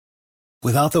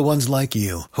Without the ones like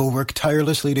you, who work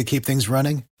tirelessly to keep things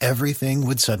running, everything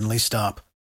would suddenly stop.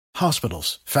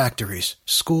 Hospitals, factories,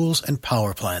 schools, and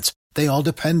power plants, they all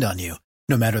depend on you.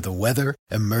 No matter the weather,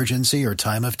 emergency, or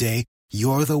time of day,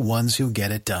 you're the ones who get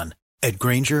it done. At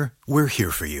Grainger, we're here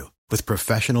for you with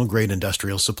professional-grade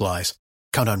industrial supplies.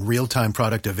 Count on real-time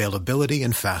product availability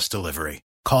and fast delivery.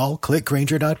 Call, click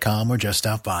Grainger.com, or just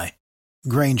stop by.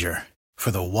 Grainger, for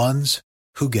the ones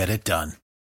who get it done.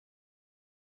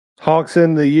 Hawks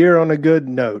end the year on a good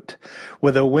note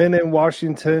with a win in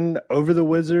Washington over the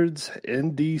Wizards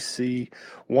in D.C.,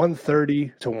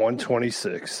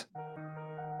 130-126.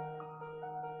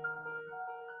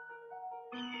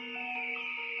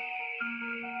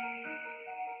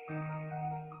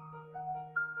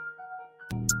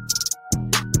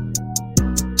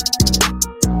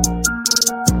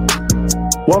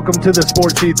 Welcome to the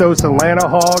Sports Ethos Atlanta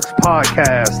Hawks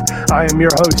podcast. I am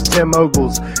your host, Tim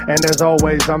Ogles, and as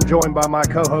always, I'm joined by my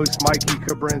co-host, Mikey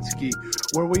Kabrinsky,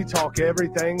 where we talk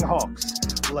everything Hawks.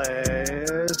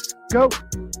 Let's go.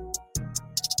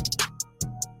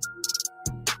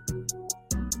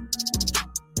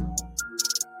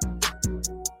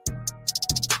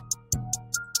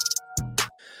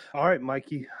 All right,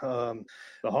 Mikey, the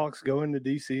Hawks go into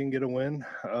D.C. and get a win.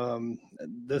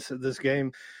 This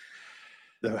game,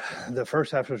 the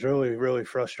first half was really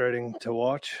frustrating to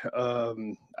watch.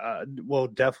 Well,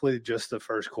 definitely just the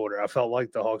first quarter. I felt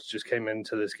like the Hawks just came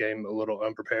into this game a little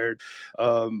unprepared.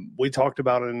 We talked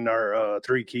about it in our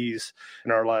three keys in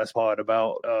our last pod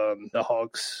about the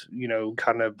Hawks,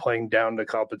 kind of playing down the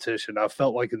competition. I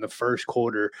felt like in the first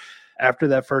quarter, after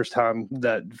that first time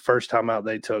out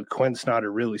they took, Quinn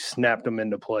Snyder really snapped them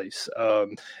into place.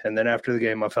 And then after the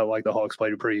game, I felt like the Hawks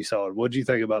played pretty solid. What did you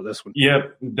think about this one? Yeah,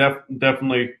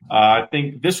 definitely. I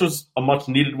think this was a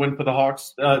much-needed win for the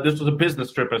Hawks. This was a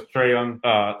business trip, as Trae Young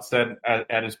said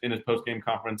in his post-game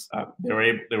conference. They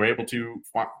were able to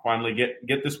finally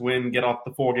get this win, get off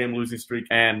the 4-game losing streak.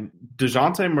 And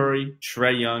DeJounte Murray,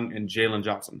 Trae Young, and Jalen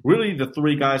Johnson, really the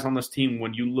three guys on this team.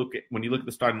 When you look at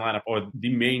the starting lineup, or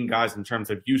the main guys in terms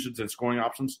of usage and scoring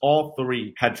options, all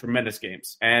three had tremendous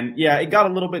games. And yeah, it got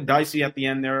a little bit dicey at the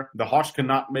end there. The Hawks could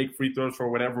not make free throws for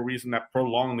whatever reason. That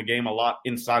prolonged the game a lot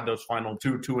inside those final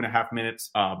 2.5 minutes.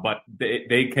 But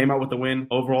they came out with the win.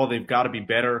 Overall, they've got to be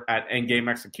better at end-game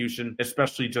execution,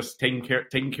 especially just taking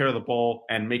care of the ball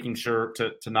and making sure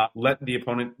to not let the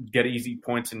opponent get easy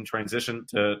points in transition,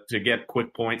 to get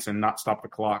quick points and not stop the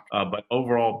clock. But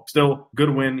overall, still good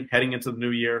win heading into the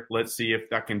new year. Let's see if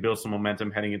that can build some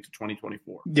momentum heading into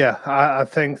 2024. Yeah, I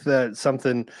think that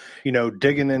something,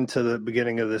 digging into the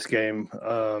beginning of this game,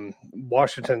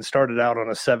 Washington started out on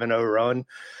a 7-0 run,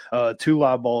 2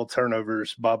 live ball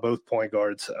turnovers by both point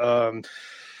guards.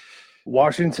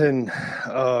 Washington,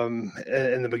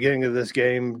 in the beginning of this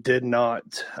game, did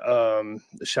not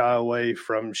shy away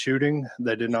from shooting.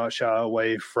 They did not shy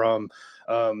away from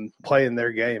playing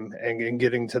their game and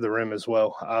getting to the rim as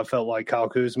well. I felt like Kyle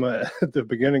Kuzma at the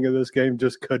beginning of this game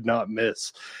just could not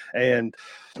miss. And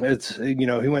it's, he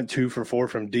went 2 for 4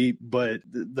 from deep, but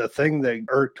the thing that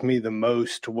irked me the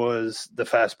most was the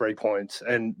fast break points.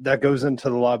 And that goes into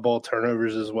the live ball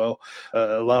turnovers as well.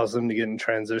 Allows them to get in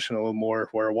transition a little more,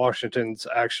 where Washington's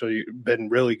actually been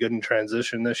really good in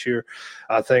transition this year.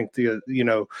 I think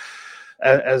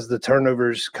as the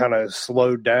turnovers kind of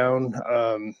slowed down,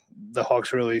 the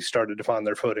Hawks really started to find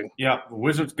their footing. Yeah, the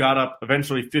Wizards got up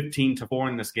eventually 15-4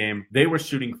 in this game. They were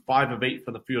shooting 5 of 8 for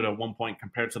the field at one point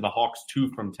compared to the Hawks 2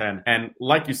 from 10. And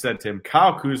like you said, Tim,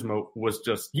 Kyle Kuzma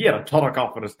he had a ton of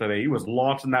confidence today. He was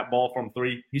launching that ball from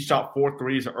 3. He shot 4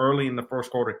 threes early in the first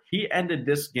quarter. He ended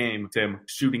this game, Tim,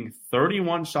 shooting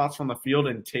 31 shots from the field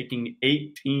and taking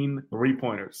 18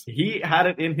 three-pointers. He had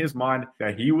it in his mind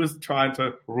that he was trying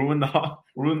to ruin the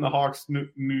Hawks' New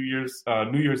Year's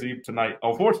Eve tonight.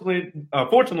 Fortunately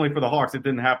for the Hawks, it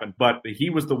didn't happen. But he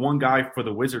was the one guy for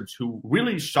the Wizards who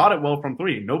really shot it well from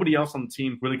 3. Nobody else on the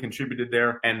team really contributed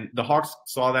there. And the Hawks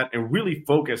saw that and really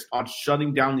focused on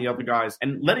shutting down the other guys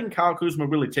and letting Kyle Kuzma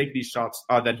really take these shots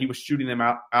that he was shooting them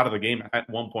out of the game at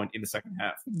one point in the second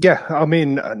half. Yeah, I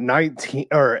mean, 19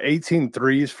 or 18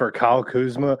 threes for Kyle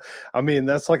Kuzma. I mean,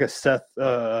 that's like a Steph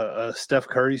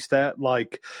Curry stat.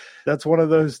 Like, that's one of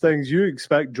those things you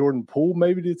expect Jordan Poole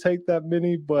maybe to take that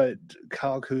many, but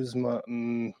Kyle Kuzma,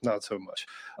 not so much.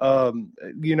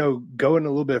 Going a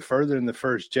little bit further in the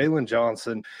first, Jalen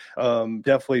Johnson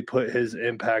definitely put his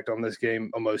impact on this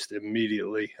game almost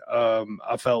immediately.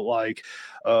 I felt like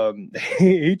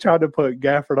he tried to put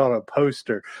Gafford on a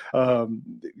poster,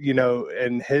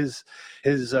 and his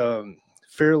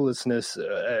fearlessness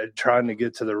trying to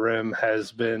get to the rim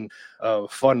has been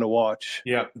fun to watch.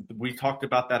 Yeah, we talked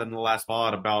about that in the last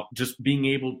pod about just being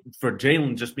able for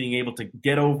Jalen, just being able to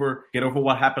get over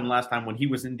what happened last time when he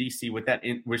was in DC with that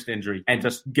wrist injury, and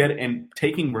just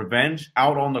taking revenge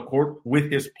out on the court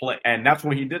with his play. And that's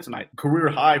what he did tonight. Career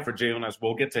high for Jalen, as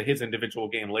we'll get to his individual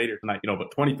game later tonight,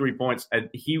 but 23 points. And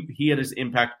he had his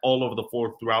impact all over the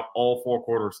floor throughout all 4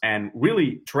 quarters. And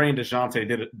really, Trae and DeJounte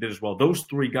did as well. Those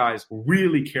 3 guys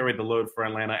really carried the load for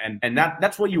Atlanta. And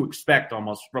that's what you expect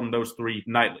almost from those 3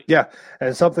 nightly. Yeah.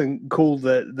 And something cool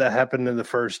that happened in the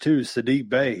first 2, Saddiq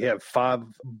Bey, he had 5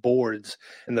 boards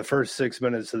in the first 6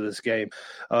 minutes of this game.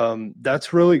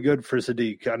 That's really good for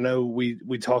Saddiq. I know we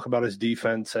talk about his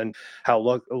defense and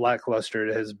how lackluster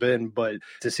it has been, but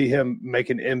to see him make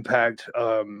an impact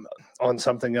on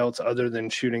something else other than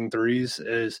shooting threes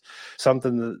is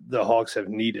something that the Hawks have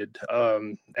needed.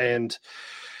 And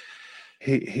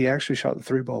he actually shot the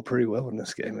 3 ball pretty well in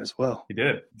this game as well. He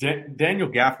did. Daniel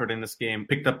Gafford in this game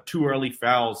picked up 2 early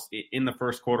fouls in the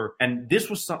first quarter, and this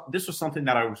was something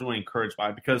that I was really encouraged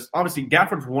by, because obviously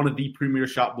Gafford's one of the premier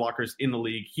shot blockers in the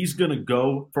league. He's going to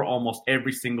go for almost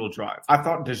every single drive. I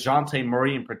thought DeJounte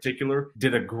Murray in particular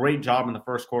did a great job in the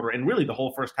first quarter and really the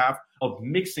whole first half of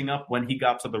mixing up when he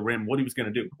got to the rim what he was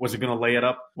going to do. Was he going to lay it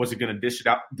up? Was he going to dish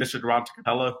it around to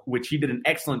Capella, which he did an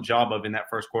excellent job of in that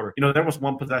first quarter. There was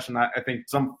one possession I think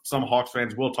some Hawks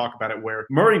fans will talk about it, where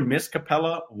Murray missed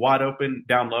Capella wide open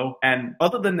down low. And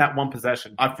other than that one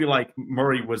possession, I feel like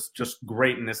Murray was just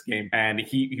great in this game. And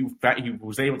he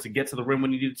was able to get to the rim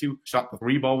when he needed to, shot the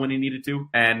 3 ball when he needed to.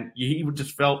 And he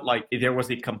just felt like there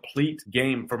was a complete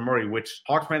game for Murray, which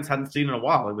Hawks fans hadn't seen in a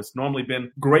while. It was normally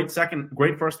been great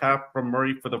first half from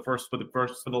Murray for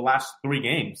the last 3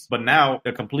 games. But now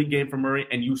a complete game for Murray,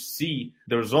 and you see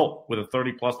the result with a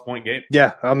 30-plus point game.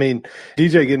 Yeah, I mean,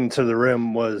 DJ getting to the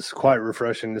rim was quite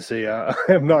refreshing to see.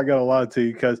 I'm not going to lie to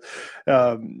you, because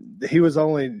he was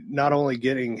not only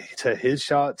getting to his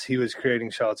shots, he was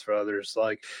creating shots for others.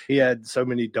 Like, he had so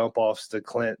many dump offs to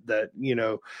Clint that,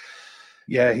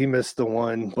 yeah, he missed the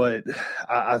one, but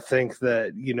I think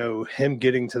that, him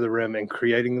getting to the rim and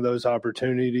creating those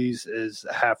opportunities is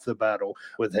half the battle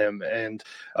with him. And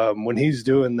when he's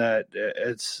doing that,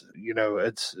 it's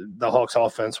the Hawks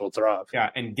offense will thrive. Yeah,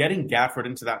 and getting Gafford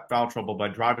into that foul trouble by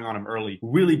driving on him early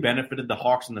really benefited the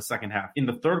Hawks in the second half. In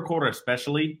the third quarter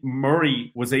especially,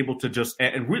 Murray was able to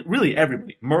really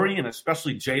everybody, Murray and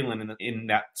especially Jalen in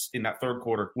that third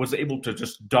quarter, was able to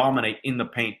just dominate in the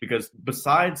paint, because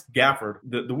besides Gafford,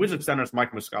 the Wizards center is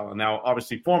Mike Muscala. Now,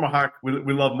 obviously, former Hawk,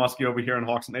 we love Muskie over here in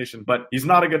Hawks Nation, but he's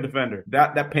not a good defender.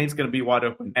 That paint's going to be wide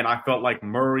open. And I felt like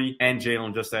Murray and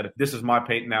Jalen just said, this is my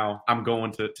paint now. I'm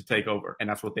going to take over. And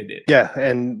that's what they did. Yeah,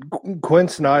 and Quinn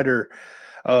Snyder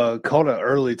called an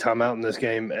early timeout in this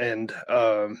game, and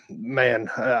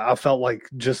I felt like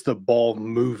just the ball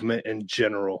movement in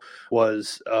general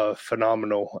was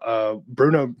phenomenal.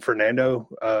 Bruno Fernando,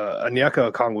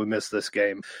 Onyeka Okongwu missed this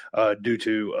game due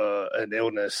to an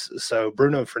illness, so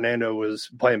Bruno Fernando was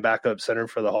playing backup center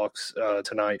for the Hawks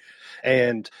tonight.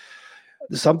 And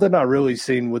something I really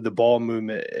seen with the ball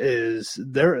movement is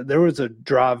there was a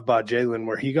drive by Jalen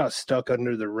where he got stuck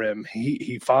under the rim.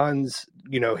 He finds,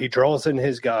 he draws in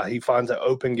his guy. He finds an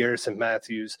open Garrison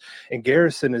Matthews. And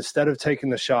Garrison, instead of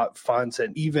taking the shot, finds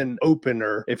an even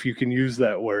opener, if you can use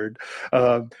that word,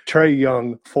 Trae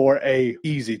Young for a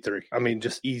easy 3. I mean,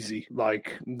 just easy.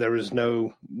 Like, there was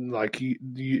no, like,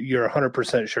 you're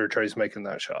 100% sure Trae's making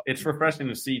that shot. It's refreshing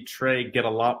to see Trae get a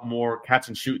lot more catch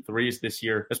and shoot threes this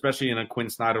year, especially in a Quinn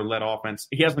Snyder-led offense.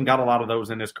 He hasn't got a lot of those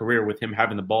in his career with him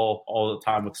having the ball all the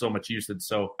time with so much usage.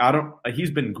 So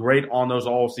he's been great on those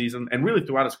all season and really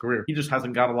throughout his career. He just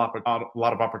hasn't got a lot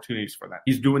of opportunities for that.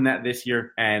 He's doing that this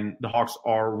year, and the Hawks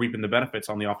are reaping the benefits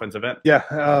on the offensive end.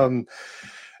 Yeah.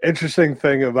 Interesting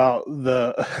thing about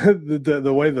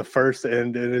the way the first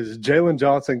ended is Jalen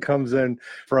Johnson comes in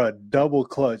for a double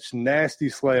clutch, nasty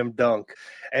slam dunk.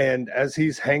 And as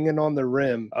he's hanging on the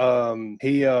rim,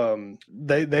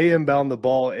 they inbound the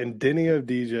ball, and Denny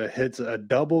Avdija hits a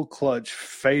double clutch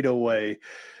fadeaway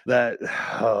that,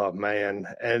 oh man,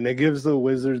 and it gives the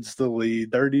Wizards the lead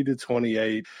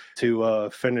 30-28 to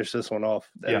finish this one off.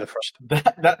 Yeah,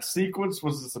 that sequence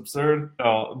was just absurd.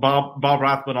 Bob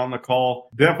Rathbun on the call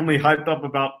definitely hyped up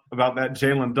about about that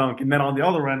Jalen dunk. And then on the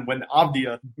other end, when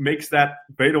Avdia makes that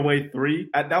fadeaway three,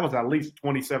 that was at least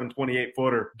 27, 28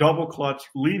 footer, double clutch,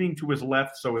 leaning to his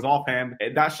left, so his offhand.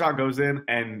 That shot goes in,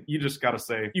 and you just got to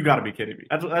say, you got to be kidding me.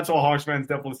 That's all Hawks fans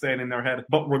definitely saying in their head.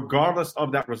 But regardless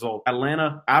of that result,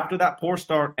 Atlanta, after that poor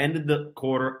start, ended the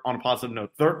quarter on a positive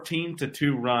note.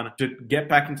 13-2 run to get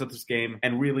back into this game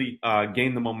and really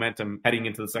gain the momentum heading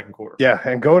into the second quarter. Yeah,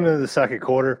 and going into the second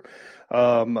quarter,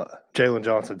 Jalen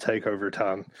Johnson takeover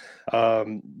time.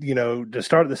 To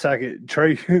start the second,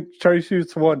 Trey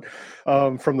shoots one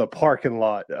from the parking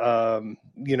lot,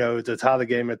 to tie the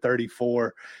game at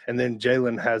 34. And then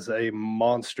Jalen has a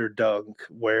monster dunk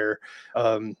where,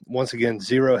 once again,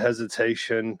 zero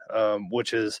hesitation,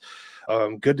 which is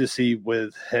good to see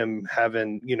with him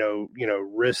having,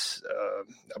 wrists,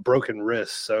 a broken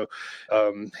wrist. So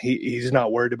he's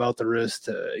not worried about the wrist.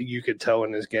 You could tell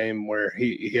in his game where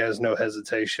he has no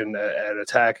hesitation at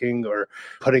attacking or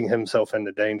putting himself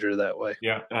into danger that way.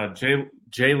 Yeah,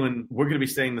 Jalen, we're going to be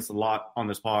saying this a lot on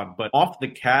this pod, but off the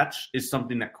catch is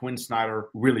something that Quinn Snyder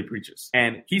really preaches.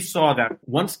 And he saw that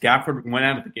once Gafford went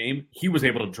out of the game, he was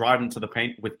able to drive into the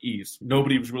paint with ease.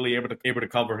 Nobody was really able to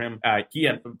cover him. He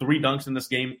had 3 dunks in this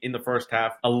game in the first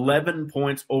half, 11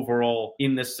 points overall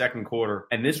in this second quarter.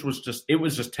 And this was just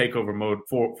takeover mode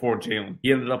for Jalen.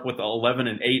 He ended up with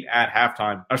 11-8 at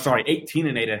halftime.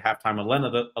 18-8 at halftime.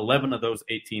 11 of those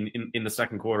 18 in the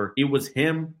second quarter. It was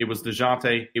him, it was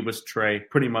DeJounte, it was Trey,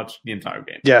 pretty much the entire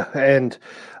game. Yeah, and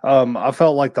I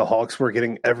felt like the Hawks were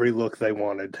getting every look they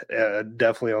wanted,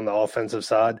 definitely on the offensive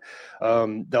side.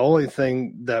 The only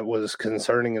thing that was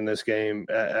concerning in this game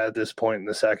at this point in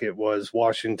the second was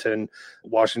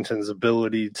Washington's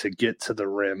ability to get to the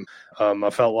rim. I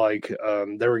felt like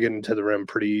they were getting to the rim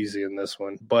pretty easy in this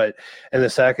one. But in the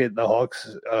second, the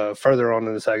Hawks, further on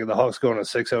in the second, the Hawks go on a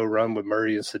 6-0 run with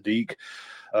Murray and Sadiq.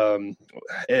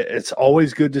 It's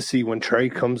always good to see when Trey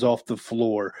comes off the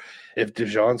floor. If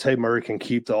DeJounte Murray can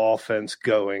keep the offense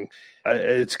going,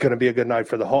 it's going to be a good night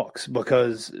for the Hawks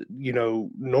because,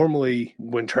 normally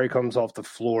when Trey comes off the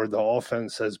floor, the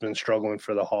offense has been struggling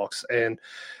for the Hawks. And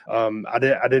I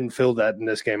didn't feel that in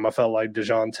this game. I felt like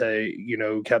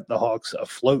DeJounte, kept the Hawks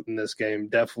afloat in this game,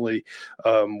 definitely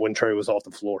when Trey was off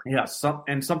the floor. Yeah,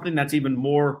 something that's even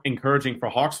more encouraging for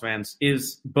Hawks fans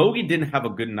is Bogey didn't have a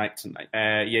good night tonight.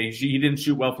 He didn't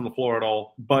shoot well from the floor at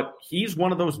all, but he's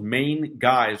one of those main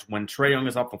guys when Trae Young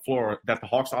is off the floor that the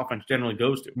Hawks offense generally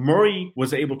goes to. Murray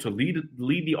was able to lead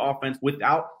the offense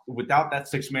without that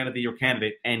sixth man of the year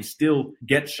candidate and still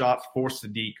get shots for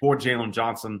Sadiq, for Jalen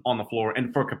Johnson on the floor,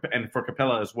 and for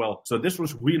Capella as well. So this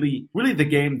was really, really the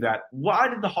game that, why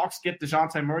did the Hawks get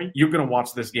DeJounte Murray? You're going to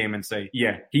watch this game and say,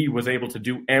 yeah, he was able to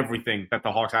do everything that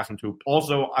the Hawks asked him to.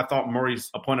 Also, I thought Murray's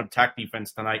point of attack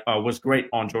defense tonight was great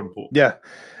on Jordan Poole. Yeah,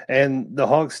 and the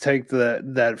Hawks take that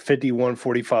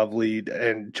 51-45 lead,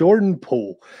 and Jordan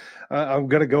Poole, I'm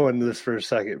going to go into this for a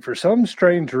second. For some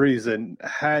strange reason,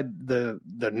 had the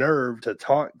nerve to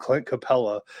taunt Clint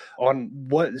Capella on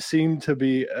what seemed to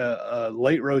be a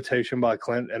late rotation by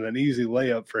Clint and an easy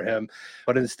layup for him.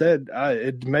 But instead,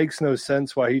 it makes no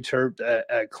sense why he chirped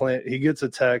at Clint. He gets a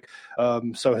tech,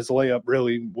 so his layup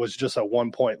really was just a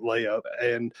 1-point layup.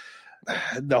 And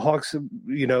the Hawks,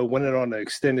 went on an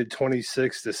extended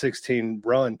 26-16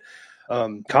 run.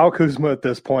 Kyle Kuzma at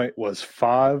this point was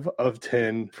 5 of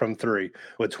 10 from 3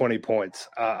 with 20 points.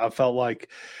 I felt like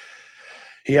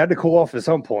he had to cool off at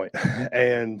some point,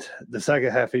 and the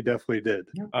second half he definitely did.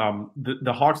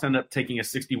 The Hawks ended up taking a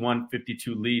 61-52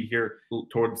 lead here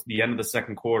towards the end of the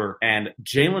second quarter, and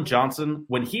Jalen Johnson,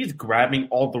 when he's grabbing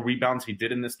all the rebounds he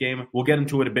did in this game, we'll get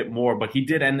into it a bit more, but he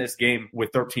did end this game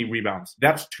with 13 rebounds.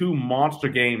 That's 2 monster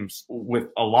games with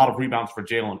a lot of rebounds for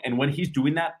Jalen, and when he's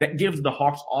doing that, that gives the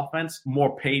Hawks offense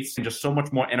more pace and just so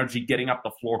much more energy getting up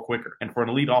the floor quicker, and for an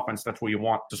elite offense, that's what you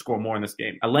want to score more in this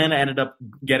game. Atlanta ended up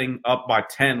getting up by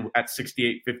 10 at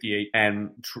 68-58, and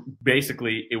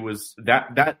basically it was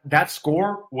that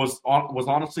score was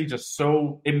honestly just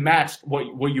so it matched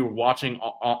what you were watching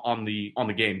on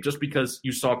the game, just because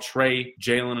you saw Trey,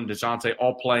 Jalen, and DeJounte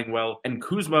all playing well, and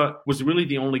Kuzma was really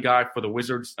the only guy for the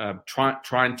Wizards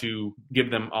trying to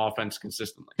give them offense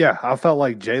consistently. Yeah, I felt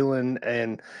like Jalen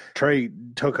and Trey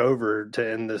took over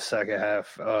to end the second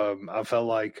half. I felt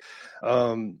like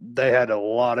they had a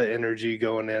lot of energy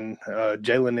going in.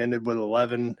 Jalen ended with 11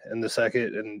 in the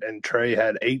second, and Trey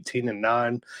had 18 and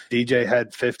 9. DJ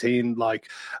had 15. Like,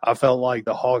 I felt like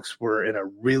the Hawks were in a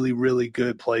really, really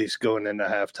good place going into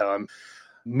halftime.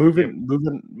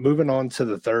 Moving on to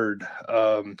the third.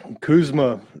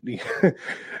 Kuzma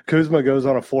goes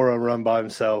on a 4-0 run by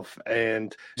himself,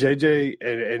 and JJ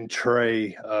and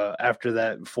Trey after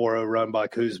that 4-0 run by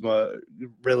Kuzma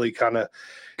really kind of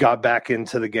got back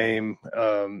into the game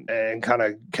and kind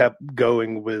of kept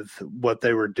going with what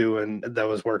they were doing that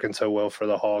was working so well for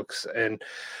the Hawks. And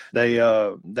they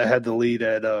had the lead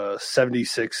at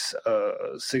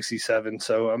 76-67.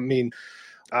 So I mean,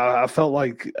 I felt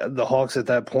like the Hawks at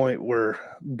that point were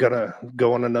going to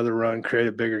go on another run, create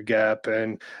a bigger gap,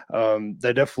 and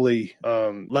they definitely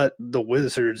let the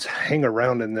Wizards hang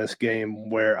around in this game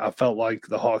where I felt like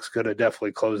the Hawks could have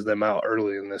definitely closed them out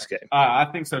early in this game. I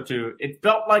think so, too. It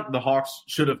felt like the Hawks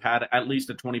should have had at least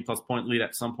a 20-plus point lead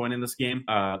at some point in this game.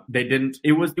 They didn't.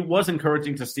 It was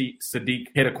encouraging to see Sadiq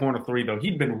hit a corner three, though.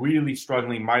 He'd been really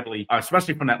struggling mightily,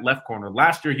 especially from that left corner.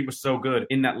 Last year, he was so good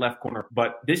in that left corner,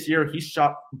 but this year, he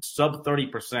shot sub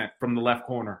 30% from the left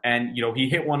corner. And, he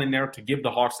hit one in there to give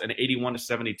the Hawks an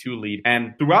 81-72 lead.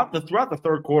 And throughout the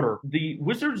third quarter, the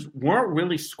Wizards weren't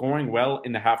really scoring well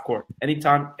in the half court.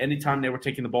 Anytime they were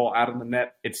taking the ball out of the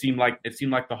net, it seemed like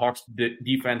the Hawks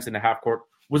defense in the half court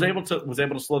was able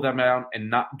to slow them down and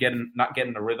not get in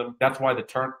a rhythm. That's why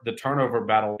the turnover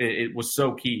battle it was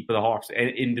so key for the Hawks. And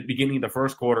in the beginning of the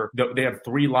first quarter, they had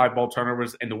 3 live ball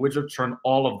turnovers, and the Wizards turned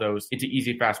all of those into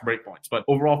easy, fast break points. But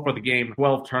overall for the game,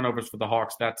 12 turnovers for the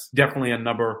Hawks. That's definitely a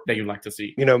number that you'd like to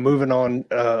see. Moving on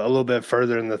a little bit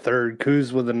further in the third,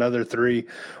 Kuz with another 3.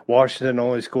 Washington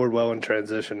only scored well in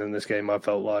transition in this game, I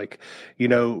felt like.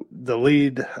 The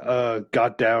lead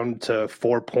got down to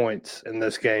 4 points in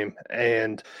this game,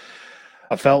 and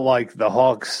I felt like the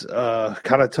Hawks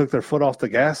kind of took their foot off the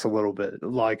gas a little bit.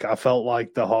 Like, I felt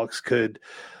like the Hawks could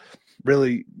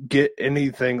really get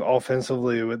anything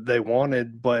offensively they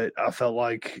wanted, but I felt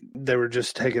like they were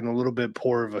just taking a little bit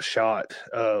poor of a shot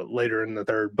later in the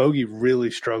third. Bogey really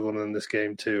struggled in this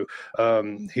game too.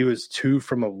 He was 2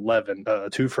 for 11.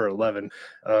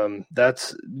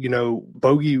 That's,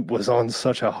 Bogey was on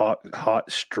such a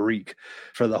hot streak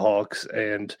for the Hawks,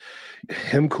 and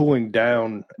him cooling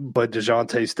down, but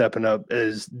DeJounte stepping up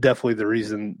is definitely the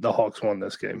reason the Hawks won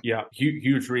this game. Yeah,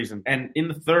 huge reason. And in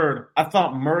the third, I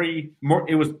thought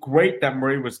it was great that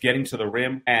Murray was getting to the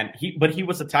rim, but he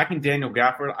was attacking Daniel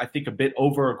Gafford, I think, a bit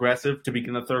over aggressive to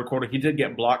begin the third quarter. He did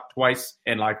get blocked twice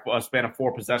in like a span of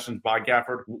 4 possessions by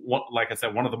Gafford. Like I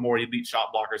said, one of the more elite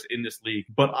shot blockers in this league.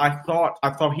 But I thought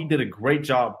he did a great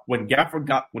job when Gafford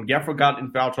got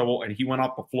in foul trouble and he went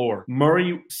off the floor.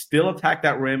 Murray still attacked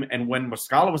that rim, and when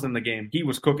Muscala was in the game, he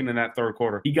was cooking in that third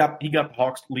quarter. He got the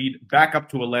Hawks lead back up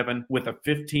to 11 with a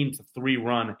 15-3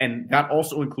 run, and that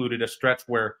also included a stretch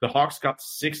where the Hawks got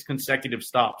 6 consecutive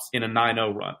stops in a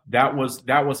 9-0 run. That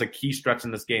was a key stretch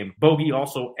in this game. Bogey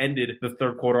also ended the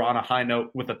third quarter on a high note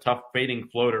with a tough fading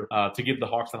floater to give the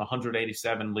Hawks an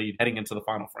 187 lead heading into the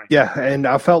final frame. Yeah, and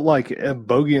I felt like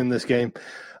Bogey in this game,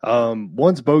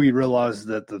 once Bogey realized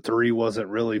that the 3 wasn't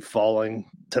really falling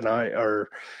tonight, or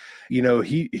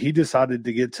he decided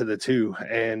to get to the 2,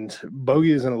 and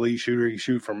Bogey is an elite shooter. He can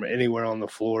shoot from anywhere on the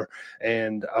floor,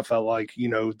 and I felt like,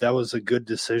 that was a good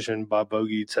decision by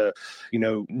Bogey to,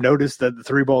 notice that the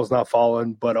 3 ball is not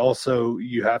falling, but also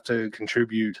you have to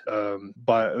contribute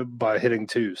by hitting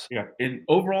 2s. Yeah, and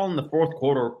overall in the fourth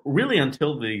quarter, really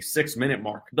until the 6-minute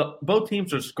mark, both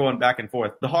teams are just going back and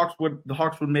forth. The Hawks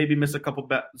would maybe miss a couple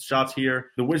shots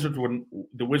here. The Wizards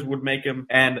would make them,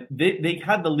 and they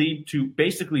had the lead to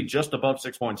basically just above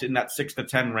 6 points in that 6 to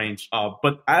 10 range.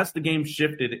 But as the game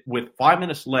shifted with 5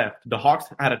 minutes left, the Hawks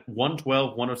had a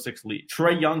 112-106 lead.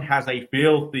 Trey Young has a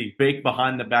filthy fake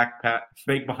behind the back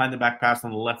pass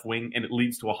on the left wing, and it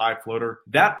leads to a high floater.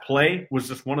 That play was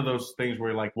just one of those things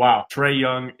where you're like, wow, Trey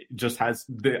Young just has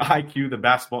the IQ, the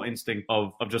basketball instinct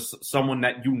of just someone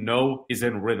that is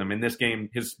in rhythm. In this game,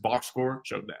 his box score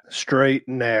showed that. Straight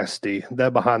nasty.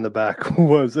 That behind the back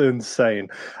was insane.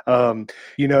 The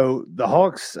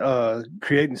Hawks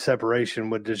creating separation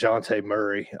with DeJounte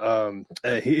Murray.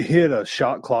 He hit a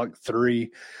shot clock 3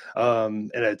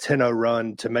 and a 10-0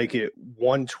 run to make it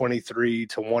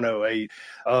 123-108.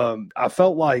 I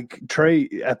felt like Trey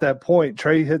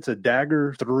hits a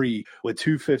dagger 3 with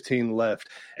 2:15 left,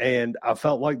 and I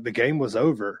felt like the game was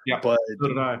over. Yeah, but so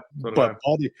did I.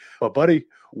 Buddy,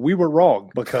 we were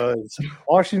wrong, because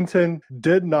Washington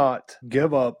did not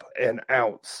give up an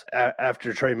ounce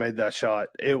after Trey made that shot.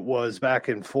 It was back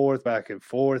and forth, back and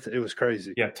forth. It was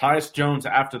crazy. Yeah, Tyus Jones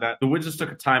after that. The Wizards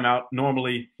took a timeout.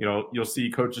 Normally, you'll see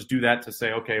coaches do that to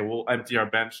say, okay, we'll empty our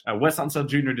bench. Wes Unseld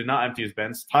Jr. did not empty his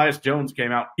bench. Tyus Jones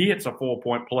came out. He hits a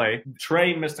 4-point play.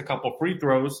 Trey missed a couple free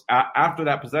throws after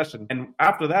that possession. And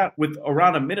after that, with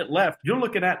around a minute left, you're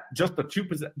looking at just a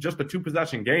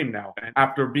two-possession game now. And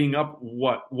after being up,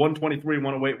 123,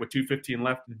 108 with 2:15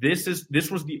 left.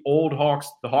 This was the old Hawks,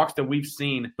 the Hawks that we've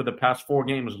seen for the past 4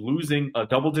 games, losing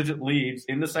double-digit leads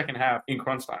in the second half in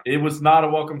crunch time. It was not a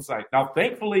welcome sight. Now,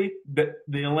 thankfully, the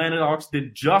Atlanta Hawks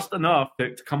did just enough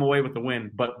to come away with the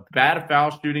win, but bad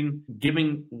foul shooting,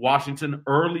 giving Washington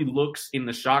early looks in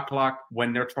the shot clock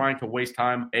when they're trying to waste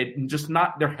time.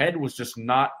 Their head was just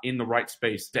not in the right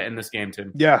space to end this game,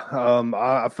 Tim. Yeah,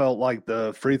 I felt like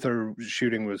the free throw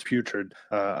shooting was putrid.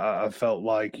 I felt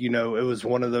like, it was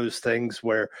one of those things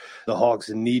where the Hawks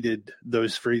needed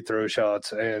those free throw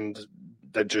shots and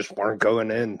that just weren't going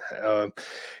in.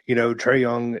 Trae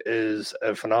Young is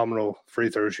a phenomenal free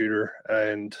throw shooter,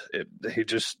 and he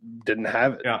just didn't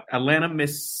have it. Yeah, Atlanta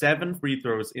missed 7 free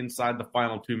throws inside the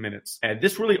final 2 minutes, and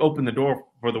this really opened the door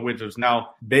for the Wizards.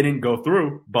 Now, they didn't go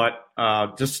through, but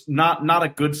just not a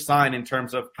good sign in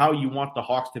terms of how you want the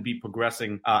Hawks to be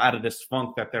progressing out of this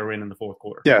funk that they're in the fourth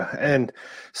quarter. Yeah, and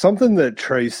something that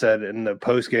Trey said in the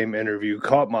post-game interview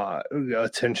caught my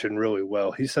attention really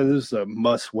well. He said this is a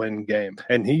must-win game,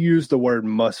 and he used the word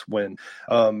must-win.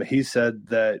 He said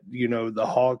that, the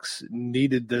Hawks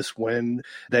needed this win.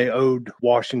 They owed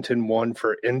Washington one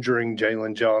for injuring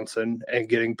Jalen Johnson and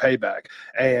getting payback.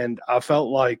 And I felt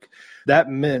like that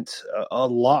meant a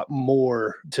lot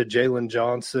more to Jalen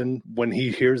Johnson when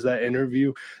he hears that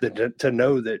interview than to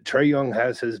know that Trae Young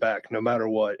has his back no matter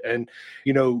what. And,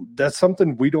 that's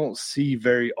something we don't see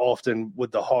very often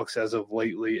with the Hawks as of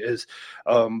lately is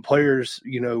players,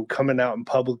 coming out and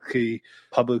publicly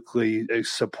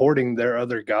supporting their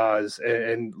other guys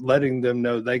and letting them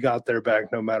know they got their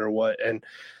back no matter what. And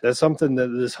that's something that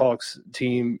this Hawks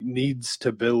team needs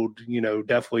to build,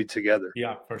 definitely together.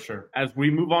 Yeah, for sure. As we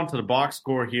move on to the box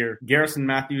score here, Garrison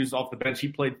Matthews off the bench, he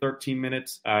played 13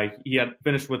 minutes. He had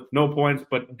finished with no points,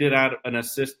 but did add an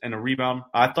assist and a rebound.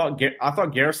 I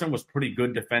thought Garrison was pretty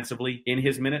good defensively in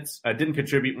his minutes. Didn't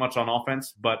contribute much on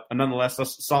offense, but nonetheless, a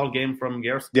solid game from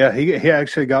Garrison. Yeah, he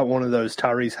actually got one of those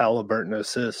Tyrese Halliburton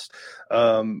assists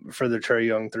for the Trae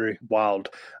Young 3. Wild.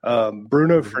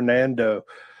 Bruno Fernando,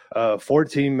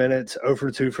 14 minutes, 0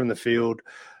 for 2 from the field.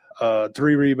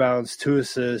 3 rebounds, 2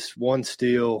 assists, 1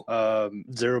 steal,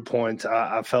 0 points.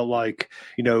 I felt like,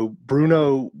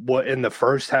 Bruno, in the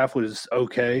first half was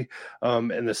okay.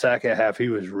 In the second half, he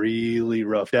was really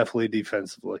rough, definitely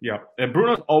defensively. Yeah, and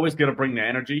Bruno's always going to bring the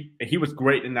energy. He was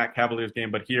great in that Cavaliers game,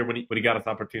 but here when he got his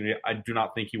opportunity, I do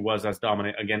not think he was as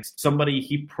dominant against somebody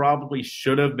he probably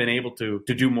should have been able to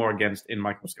do more against in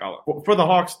Mike Muscala. For the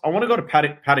Hawks, I want to go to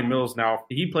Patty Mills now.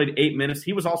 He played 8 minutes.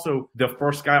 He was also the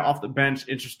first guy off the bench,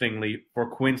 interestingly, for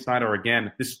Quinn Snyder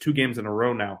again. This is 2 games in a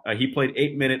row now. He played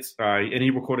 8 minutes and he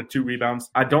recorded 2 rebounds.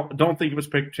 I don't think he was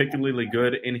particularly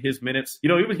good in his minutes.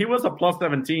 He was a plus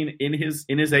 17 in his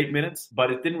 8 minutes,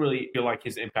 but it didn't really feel like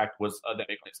his impact was that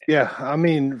big. Yeah, I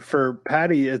mean, for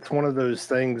Patty, it's one of those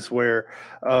things where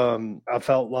I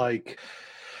felt like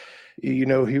he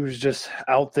was just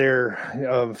out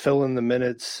there filling the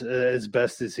minutes as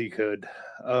best as he could.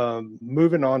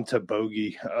 Moving on to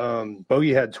Bogey.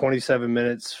 Bogey had 27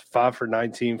 minutes, 5 for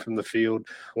 19 from the field,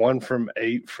 1 from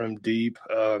 8 from deep.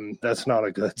 That's not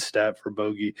a good stat for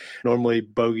Bogey. Normally,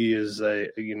 Bogey is a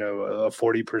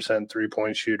 40%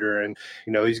 three-point shooter, and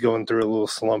he's going through a little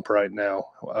slump right now.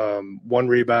 1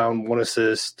 rebound, 1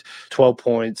 assist, 12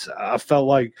 points. I felt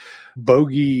like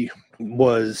Bogey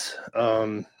was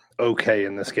okay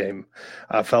in this game.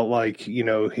 I felt like he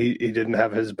didn't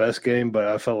have his best game, but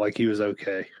I felt like he was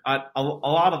okay. A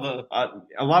lot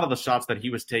of the shots that he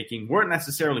was taking weren't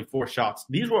necessarily 4 shots.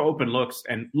 These were open looks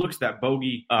and looks that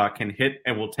Bogey can hit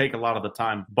and will take a lot of the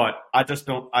time. But I just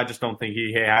don't think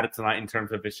he had it tonight in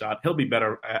terms of his shot. He'll be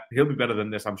better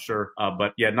than this, I'm sure.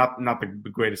 But yeah, not the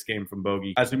greatest game from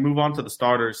Bogey. As we move on to the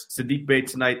starters, Saddiq Bey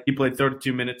tonight, he played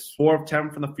 32 minutes, 4 of 10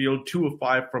 from the field, 2 of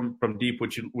 5 from deep,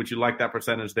 which you like that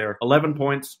percentage there. 11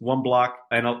 points, 1 block,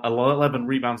 and 11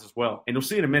 rebounds as well. And you'll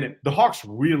see in a minute, the Hawks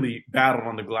really battled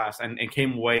on the glass and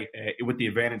came away with the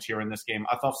advantage here in this game.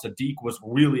 I thought Saddiq was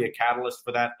really a catalyst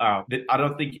for that. I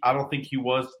don't think he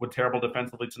was terrible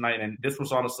defensively tonight. And this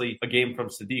was honestly a game from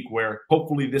Saddiq where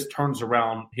hopefully this turns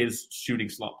around his shooting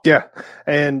slump. Yeah,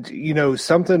 and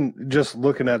something just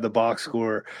looking at the box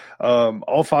score,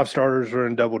 all 5 starters were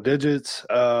in double digits.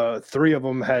 3 of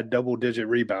them had double-digit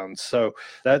rebounds. So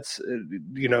that's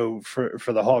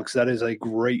for the Hawks, that is a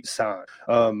great sign.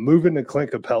 Moving to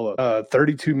Clint Capella,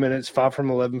 32 minutes, 5 from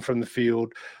 11 from the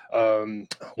field. 1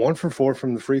 for 4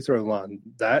 from the free throw line.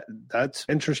 That's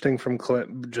interesting from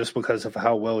Clint just because of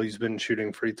how well he's been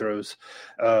shooting free throws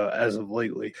as of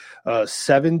lately.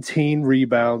 17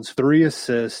 rebounds, 3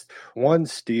 assists, 1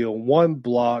 steal, 1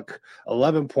 block,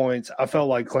 11 points. I felt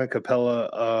like Clint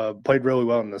Capella played really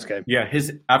well in this game. Yeah,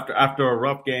 after a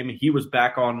rough game, he was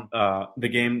back on the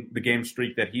game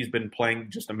streak that he's been playing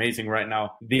just amazing right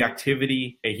now. The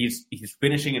activity, he's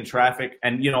finishing in traffic,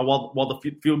 and while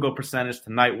the field goal percentage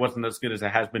tonight wasn't as good as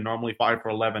it has been normally, 5 for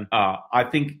 11. I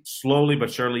think slowly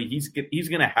but surely he's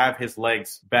going to have his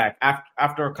legs back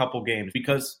after a couple games,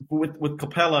 because with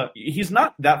Capella, he's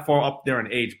not that far up there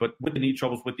in age, but with the knee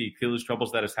troubles, with the Achilles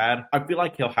troubles that he's had, I feel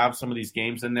like he'll have some of these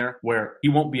games in there where he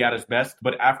won't be at his best.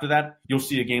 But after that, you'll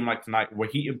see a game like tonight where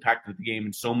he impacted the game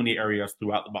in so many areas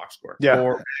throughout the box score.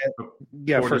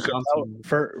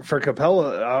 For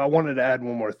Capella, I wanted to add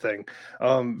one more thing.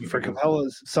 For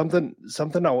Capella's something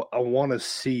I want to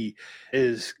see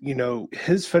is,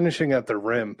 his finishing at the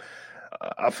rim.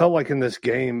 I felt like in this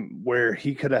game where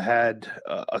he could have had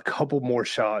a couple more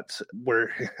shots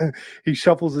where he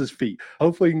shuffles his feet.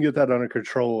 Hopefully he can get that under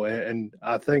control. And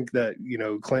I think that,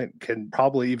 Clint can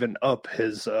probably even up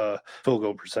his field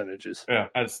goal percentages. Yeah,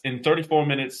 as in 34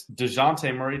 minutes,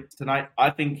 DeJounte Murray tonight,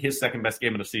 I think his second best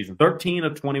game of the season. 13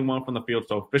 of 21 from the field,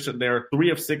 so efficient there.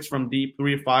 3 of 6 from deep,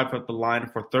 3 of 5 at the line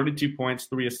for 32 points,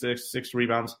 3 assists, 6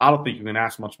 rebounds. I don't think you can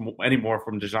ask much anymore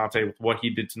from DeJounte with what he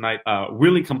did tonight.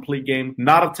 Really complete game.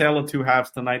 Not a tale of two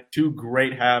halves tonight, 2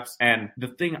 great halves. And the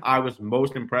thing I was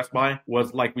most impressed by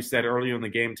was, like we said earlier in the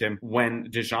game, Tim, when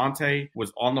DeJounte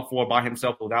was on the floor by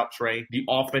himself without Trey, the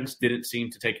offense didn't seem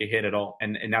to take a hit at all.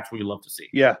 And that's what you love to see.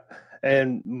 Yeah.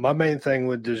 And my main thing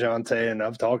with DeJounte, and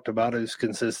I've talked about, is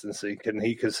consistency. Can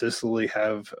he consistently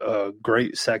have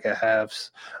great second halves?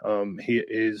 He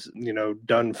is,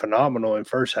 done phenomenal in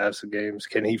first halves of games.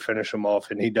 Can he finish them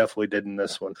off? And he definitely did in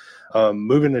this one.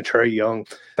 Moving to Trae Young,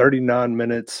 39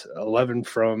 minutes, 11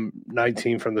 from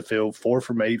 19 from the field, 4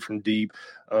 from 8 from deep,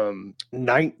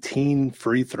 19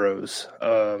 free throws.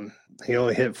 He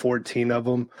only hit 14 of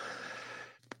them.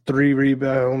 3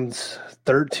 rebounds,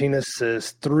 13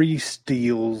 assists, 3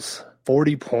 steals,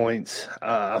 40 points.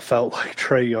 I felt like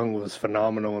Trae Young was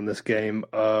phenomenal in this game.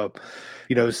 The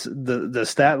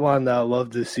stat line that I love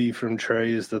to see from Trae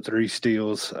is the 3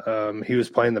 steals. He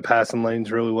was playing the passing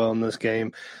lanes really well in this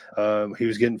game. He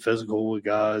was getting physical with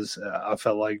guys. I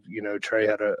felt like, Trae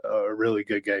had a really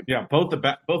good game. Yeah, both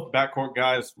backcourt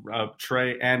guys,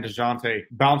 Trae and DeJounte,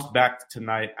 bounced back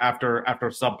tonight after a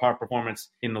subpar performance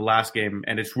in the last game,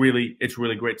 and it's really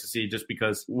great to see, just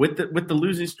because with the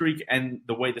losing streak and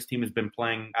the way this team has been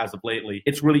playing as of lately,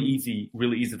 it's really easy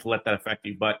to let that affect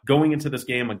you. But going into this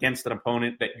game against an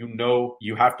opponent that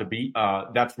you have to beat,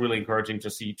 that's really encouraging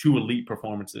to see 2 elite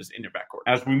performances in your backcourt.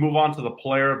 As we move on to the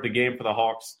player of the game for the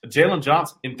Hawks, Jalen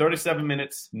Johnson, in 37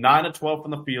 minutes, 9 of 12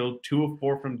 from the field, 2 of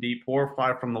 4 from deep, 4 of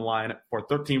 5 from the line for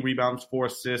 13 rebounds, 4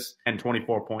 assists, and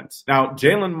 24 points. Now,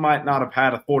 Jalen might not have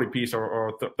had a 40-piece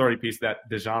or 30-piece that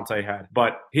DeJounte had,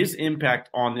 but his impact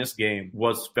on this game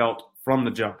was felt from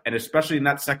the jump. And especially in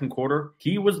that second quarter,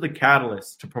 he was the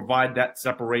catalyst to provide that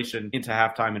separation into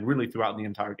halftime and really throughout the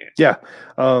entire game. Yeah.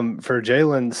 For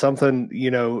Jalen, something,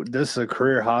 this is a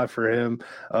career high for him.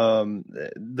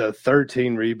 The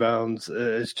 13 rebounds,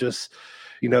 it's just,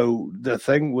 the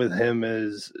thing with him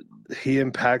is he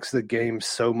impacts the game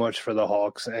so much for the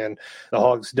Hawks, and the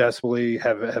Hawks desperately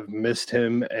have missed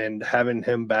him, and having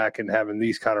him back and having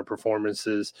these kind of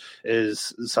performances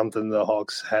is something the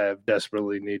Hawks have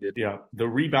desperately needed. Yeah, the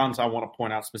rebounds I want to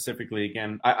point out specifically,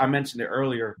 again, I mentioned it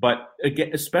earlier, but again,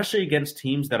 especially against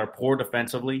teams that are poor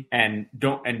defensively and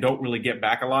don't really get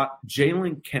back a lot,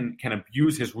 Jalen can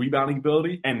abuse his rebounding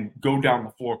ability and go down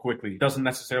the floor quickly. Doesn't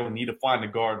necessarily need to find a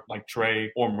guard like Trey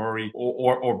or Murray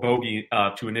or Bogey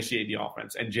to initiate the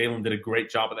offense, and Jalen did a great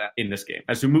job of that in this game.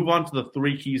 As we move on to the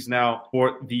 3 keys now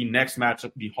for the next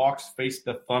matchup, the Hawks face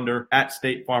the Thunder at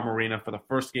State Farm Arena for the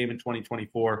first game in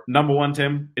 2024. Number 1,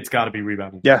 Tim, it's got to be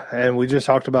rebounding. Yeah, and we just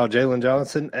talked about Jalen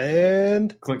Johnson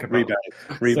and Clint rebounding.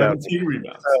 17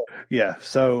 rebounds.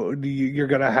 So you're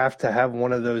going to have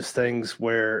one of those things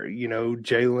where,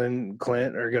 Jalen,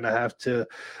 Clint are going to have to,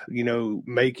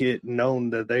 make it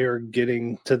known that they are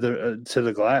getting to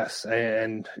the glass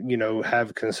and,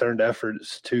 have concerned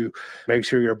efforts to make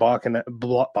sure you're boxing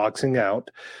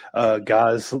out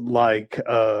guys like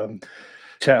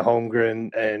Chet Holmgren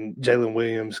and Jalen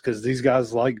Williams, because these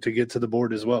guys like to get to the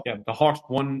board as well. Yeah, the Hawks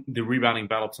won the rebounding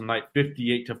battle tonight,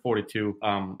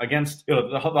 58-42. Against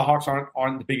the Hawks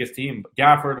aren't the biggest team, but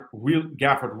Gafford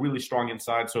really strong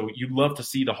inside. So you'd love to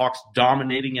see the Hawks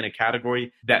dominating in a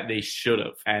category that they should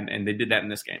have, and they did that in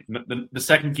this game. The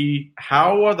second key: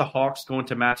 how are the Hawks going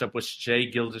to match up with Shai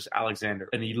Gilgeous-Alexander,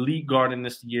 an elite guard in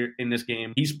this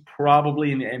game? He's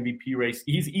probably in the MVP race.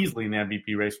 He's easily in the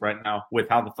MVP race right now with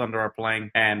how the Thunder are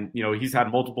playing, and he's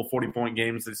had multiple 40-point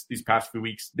games these past few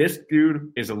weeks. This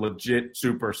dude is a legit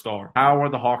superstar. How are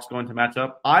the Hawks going to match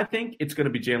up? I think it's going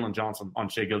to be Jalen Johnson on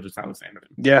Shai Gilgeous-Alexander.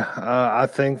 Yeah, I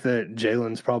think that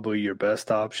Jalen's probably your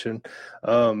best option.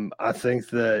 I think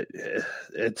that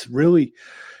it's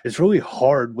really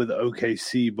hard with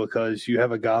OKC because you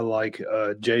have a guy like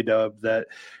J-Dub that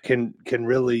can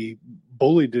really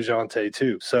bully DeJounte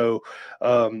too. So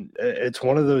it's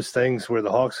one of those things where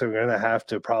the Hawks are going to have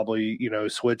to probably,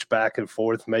 switch back and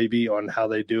forth maybe on how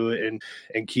they do it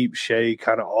and keep Shai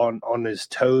kind of on his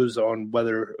toes on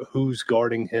whether who's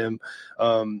guarding him.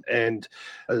 And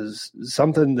as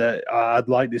something that I'd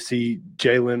like to see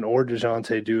Jalen or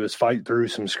DeJounte do is fight through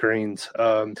some screens.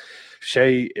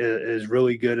 Shai is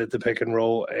really good at the pick and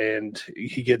roll, and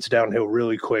he gets downhill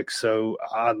really quick. So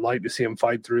I'd like to see him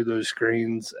fight through those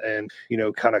screens and,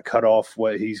 kind of cut off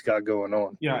what he's got going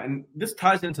on. Yeah, and this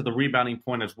ties into the rebounding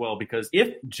point as well, because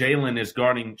if Jalen is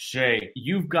guarding Shai,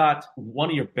 you've got one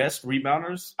of your best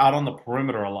rebounders out on the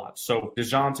perimeter a lot. So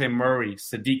DeJounte Murray,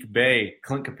 Saddiq Bey,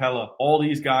 Clint Capella, all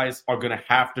these guys are going to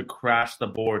have to crash the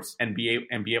boards and be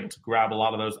able to grab a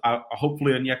lot of those.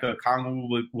 Hopefully Onyeka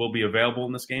Okongwu will be available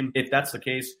in this game. If that's the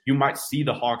case, you might see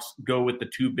the Hawks go with the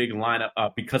two big lineup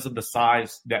because of the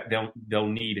size that they'll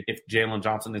need if Jalen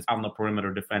Johnson is on the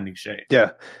perimeter defending Shai.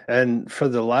 Yeah, and for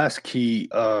the last key,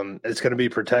 it's going to be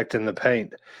protecting the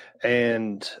paint.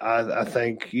 And I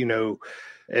think,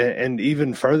 and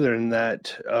even further than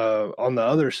that, on the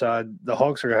other side, the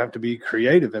Hawks are going to have to be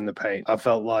creative in the paint. I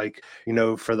felt like,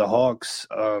 for the Hawks,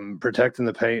 protecting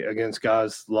the paint against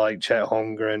guys like Chet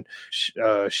Holmgren,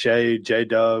 Shai,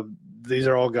 J-Dub, these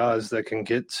are all guys that can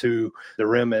get to the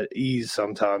rim at ease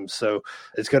sometimes. So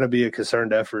it's going to be a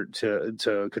concerted effort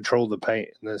to control the paint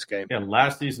in this game. Yeah,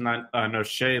 last season, I know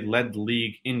Shai led the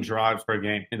league in drives per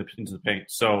game into the paint.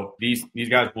 So these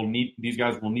guys will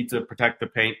need to protect the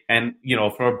paint. And,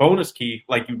 for a bonus key,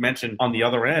 like you mentioned on the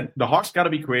other end, the Hawks got to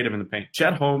be creative in the paint.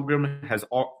 Chet Holmgren has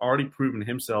already proven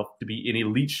himself to be an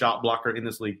elite shot blocker in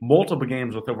this league. Multiple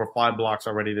games with over 5 blocks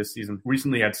already this season.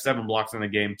 Recently had 7 blocks in a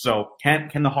game. So can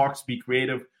the Hawks be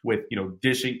creative with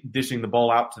dishing the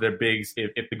ball out to their bigs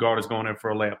if the guard is going in for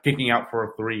a layup, kicking out for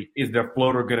a 3? Is their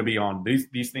floater going to be on?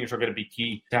 These things are going to be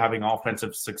key to having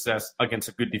offensive success against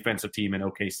a good defensive team in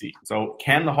OKC. So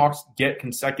can the Hawks get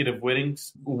consecutive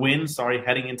wins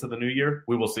heading into the new year?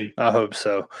 We will see. I hope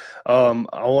so.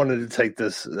 I wanted to take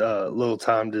this little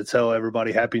time to tell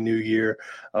everybody Happy New Year.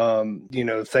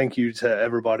 Thank you to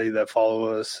everybody that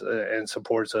follow us and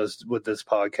supports us with this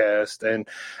podcast. And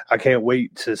I can't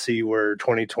wait to see where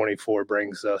 2024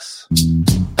 brings us.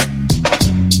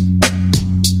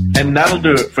 And that'll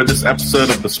do it for this episode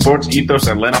of the Sports Ethos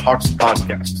Atlanta Hawks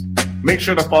podcast. Make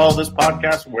sure to follow this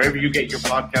podcast wherever you get your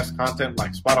podcast content,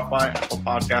 like Spotify, Apple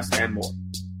Podcasts, and more.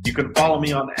 You can follow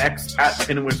me on X at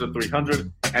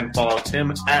TinWizard300 and follow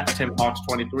Tim at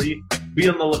TimHawks23. Be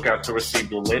on the lookout to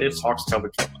receive the latest Hawks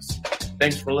coverage from us.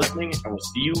 Thanks for listening, and we'll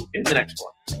see you in the next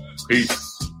one.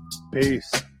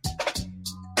 Peace.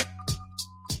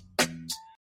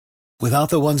 Without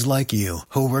the ones like you,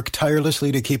 who work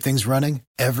tirelessly to keep things running,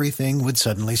 everything would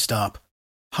suddenly stop.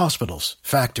 Hospitals,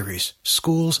 factories,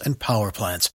 schools, and power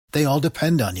plants, they all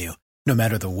depend on you. No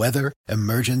matter the weather,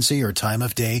 emergency, or time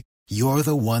of day, you're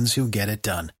the ones who get it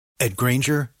done. At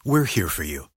Grainger, we're here for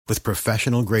you with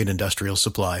professional-grade industrial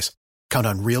supplies. Count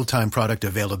on real-time product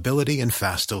availability and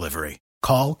fast delivery.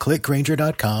 Call, click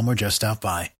Grainger.com, or just stop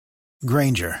by.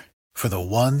 Grainger, for the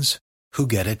ones who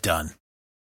get it done.